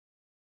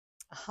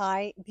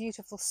Hi,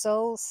 beautiful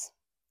souls.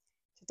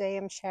 Today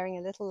I'm sharing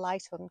a little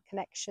light on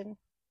connection,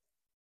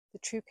 the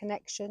true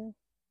connection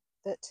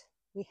that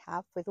we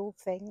have with all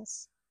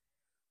things,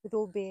 with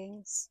all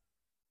beings,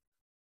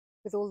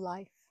 with all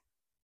life.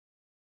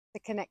 The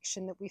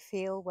connection that we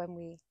feel when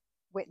we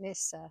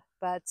witness a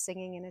bird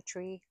singing in a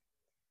tree,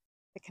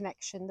 the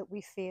connection that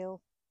we feel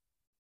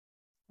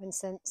when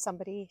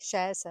somebody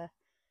shares a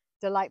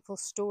delightful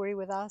story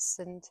with us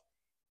and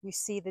you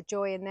see the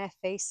joy in their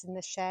face in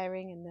the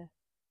sharing and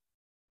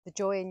the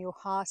joy in your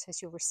heart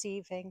as you're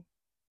receiving.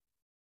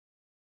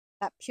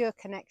 That pure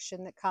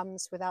connection that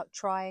comes without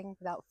trying,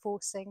 without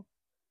forcing,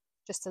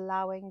 just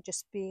allowing,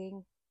 just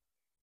being,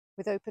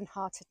 with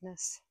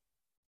open-heartedness,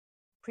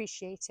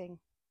 appreciating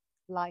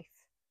life,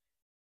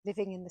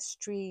 living in the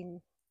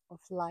stream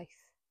of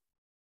life,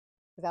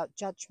 without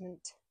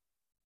judgment,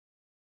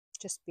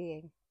 just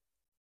being.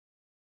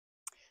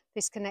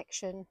 This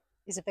connection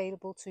is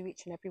available to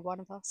each and every one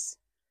of us.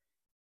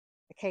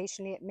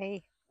 Occasionally it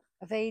may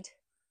evade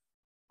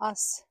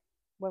us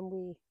when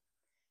we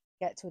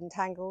get too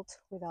entangled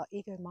with our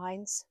ego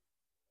minds,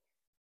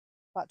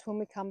 but when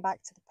we come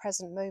back to the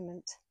present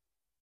moment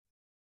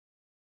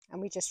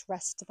and we just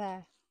rest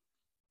there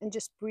and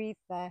just breathe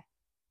there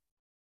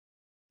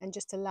and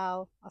just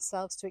allow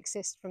ourselves to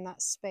exist from that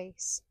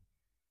space,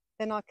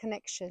 then our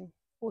connection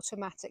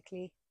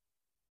automatically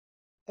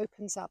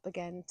opens up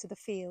again to the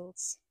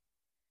fields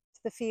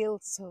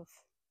of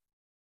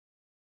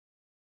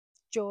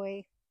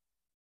joy,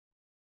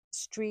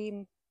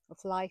 stream of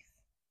life,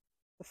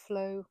 the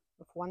flow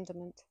of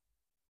wonderment.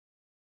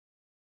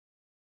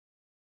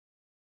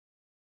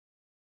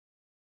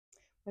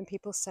 When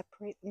people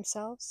separate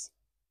themselves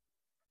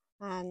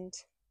and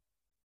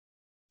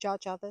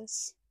judge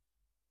others,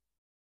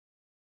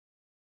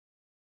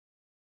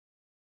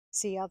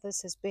 see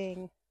others as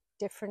being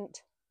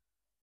different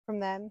from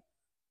them,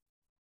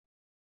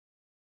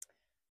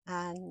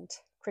 and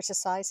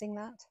criticizing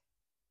that,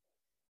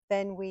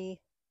 then we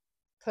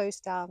close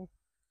down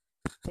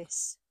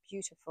this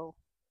beautiful,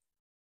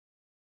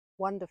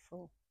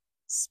 wonderful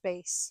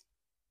space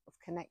of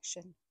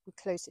connection. We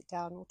close it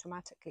down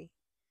automatically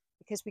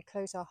because we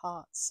close our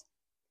hearts.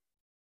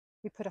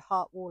 We put a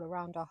heart wall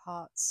around our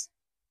hearts.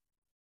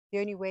 The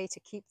only way to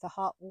keep the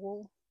heart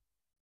wall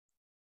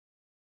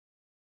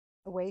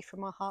away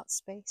from our heart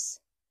space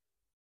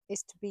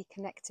is to be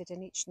connected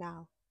in each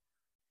now.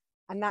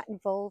 And that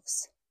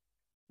involves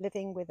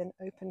living with an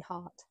open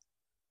heart.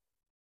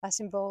 That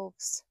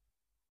involves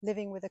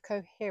living with a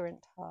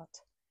coherent heart.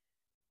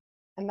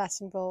 And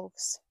that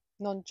involves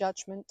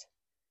non-judgment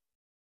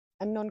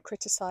and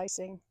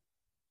non-criticizing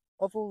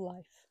of all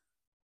life.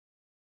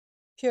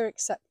 Pure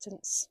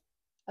acceptance,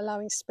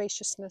 allowing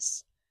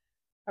spaciousness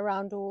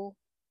around all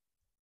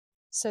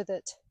so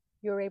that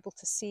you're able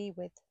to see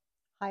with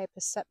higher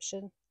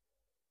perception,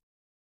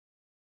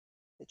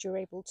 that you're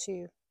able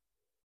to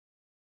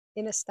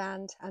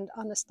understand and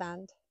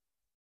understand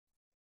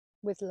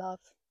with love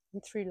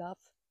and through love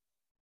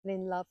and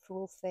in love for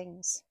all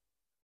things.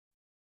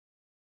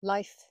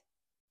 Life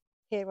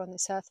here on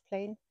this earth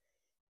plane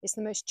is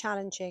the most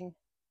challenging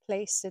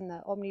place in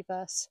the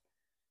omniverse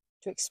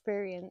to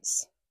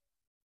experience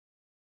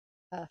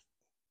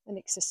an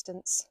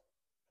existence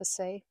per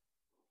se.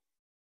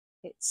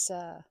 It's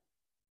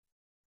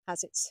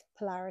has its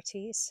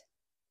polarities,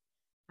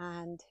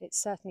 and it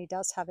certainly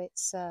does have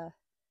its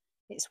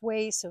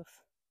ways of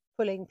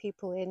pulling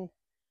people in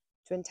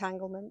to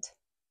entanglement.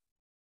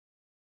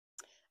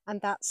 And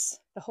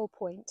that's the whole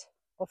point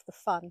of the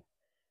fun.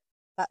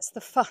 That's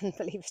the fun,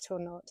 believe it or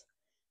not.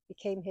 We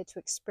came here to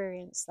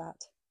experience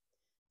that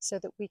so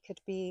that we could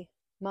be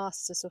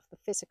masters of the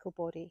physical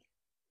body.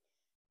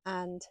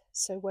 And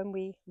so when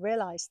we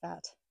realize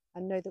that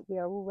and know that we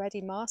are already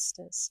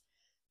masters,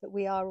 that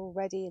we are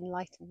already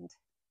enlightened,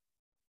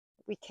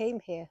 we came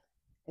here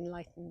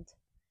enlightened,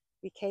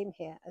 we came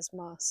here as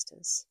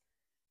masters,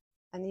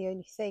 and the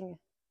only thing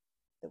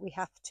that we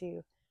have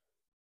to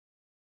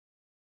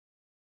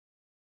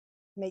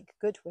make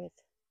good with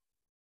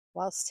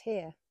whilst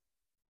here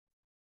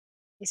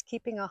is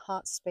keeping our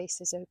heart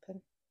spaces open,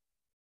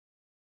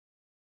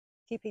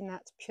 keeping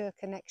that pure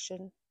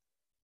connection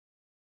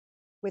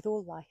with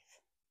all life,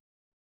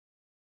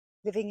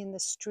 living in the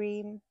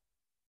stream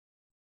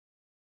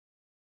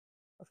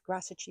of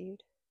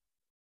gratitude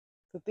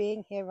for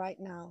being here right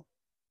now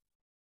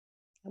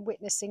and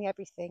witnessing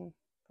everything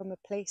from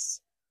a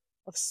place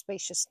of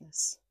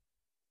spaciousness.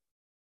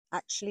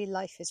 Actually,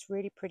 life is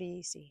really pretty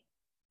easy.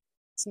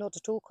 It's not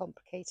at all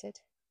complicated.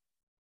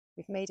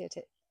 We've made it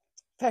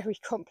very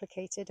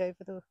complicated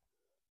over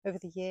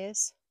the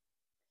years,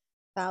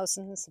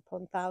 thousands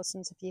upon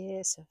thousands of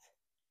years of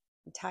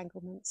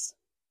entanglements,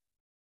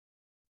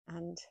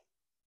 and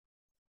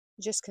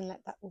you just can let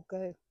that all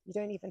go. You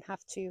don't even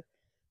have to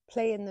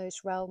play in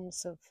those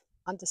realms of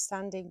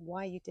understanding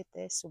why you did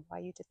this or why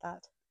you did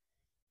that.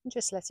 And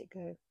just let it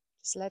go.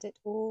 Just let it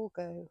all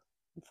go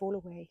and fall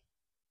away.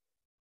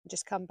 And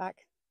just come back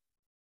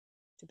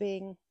to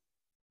being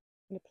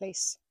in a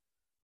place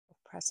of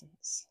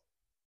presence.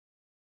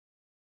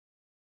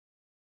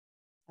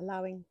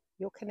 allowing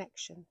your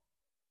connection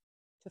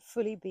to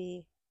fully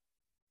be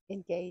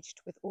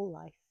engaged with all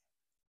life,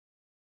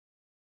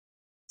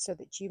 so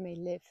that you may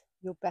live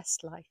your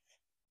best life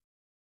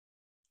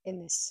in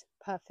this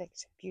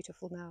perfect,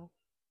 beautiful now.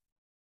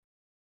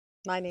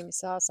 My name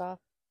is ZsaZsa.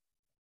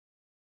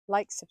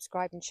 Like,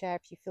 subscribe and share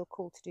if you feel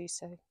called to do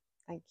so.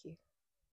 Thank you.